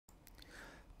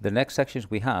The next sections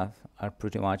we have are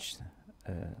pretty much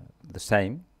the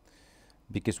same,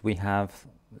 because we have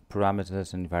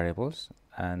parameters and variables.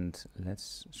 And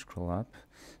let's scroll up.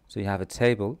 So you have a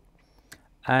table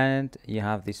and you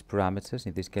have these parameters.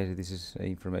 In this case, this is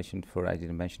information for, I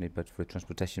didn't mention it, but for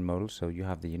transportation model. So you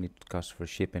have the unit cost for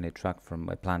shipping a truck from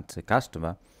a plant to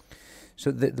customer.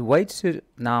 So the way to,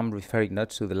 now I'm referring not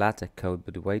to the Latex code,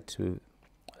 but the way to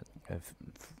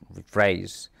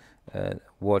rephrase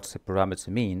what a parameter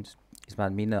means is by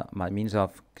means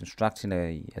of constructing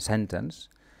a sentence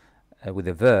with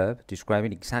a verb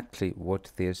describing exactly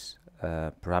what this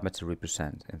parameter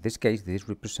represents. In this case, this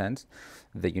represents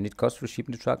the unit cost for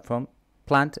shipping the truck from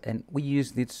plant, and we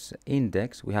use this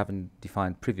index. We haven't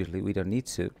defined previously, we don't need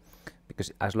to,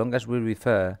 because as long as we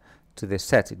refer to the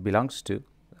set it belongs to,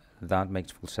 that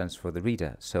makes full sense for the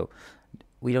reader. So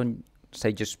we don't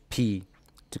say just P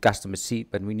to customer C,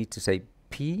 but we need to say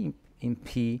P in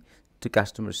P to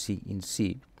customer C in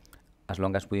C, as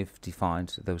long as we've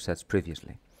defined those sets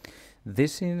previously.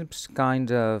 This seems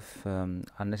kind of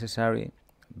unnecessary,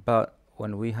 but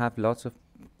when we have lots of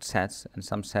sets and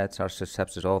some sets are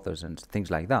susceptible to others and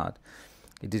things like that,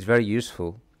 it is very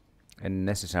useful and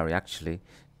necessary actually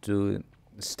to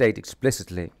state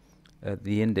explicitly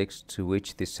the index to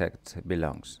which this set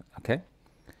belongs. Okay.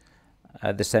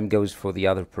 The same goes for the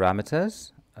other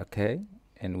parameters. Okay,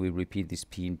 and we repeat this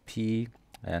P in P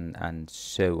and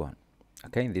so on.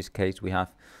 Okay, in this case we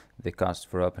have the cost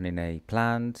for opening a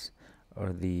plant,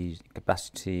 or the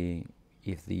capacity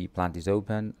if the plant is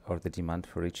open, or the demand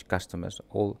for each customer,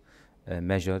 all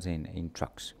measured in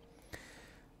trucks.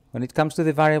 When it comes to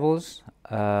the variables,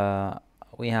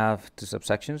 we have two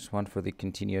subsections, one for the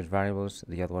continuous variables,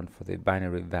 the other one for the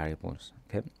binary variables.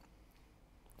 Okay,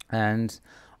 and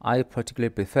I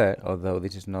particularly prefer, although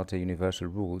this is not a universal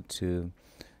rule, to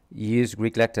use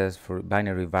Greek letters for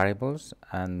binary variables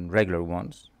and regular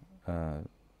ones,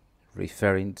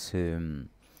 referring to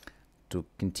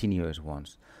continuous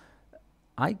ones.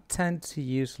 I tend to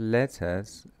use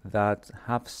letters that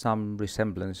have some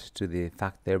resemblance to the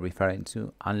fact they're referring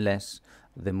to, unless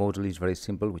the model is very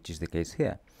simple, which is the case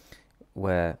here,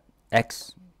 where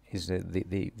X is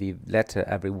the letter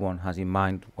everyone has in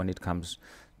mind when it comes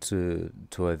to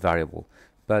a variable.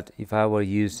 But if I were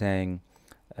using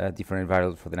different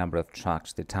variables for the number of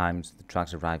trucks, the times the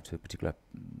trucks arrive to a particular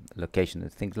location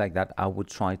and things like that, I would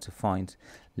try to find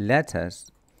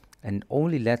letters, and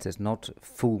only letters, not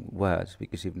full words,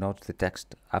 because if not the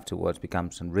text afterwards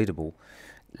becomes unreadable.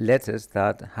 Letters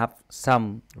that have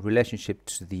some relationship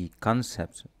to the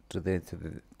concept, to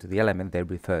the element they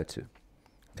refer to.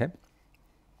 Okay.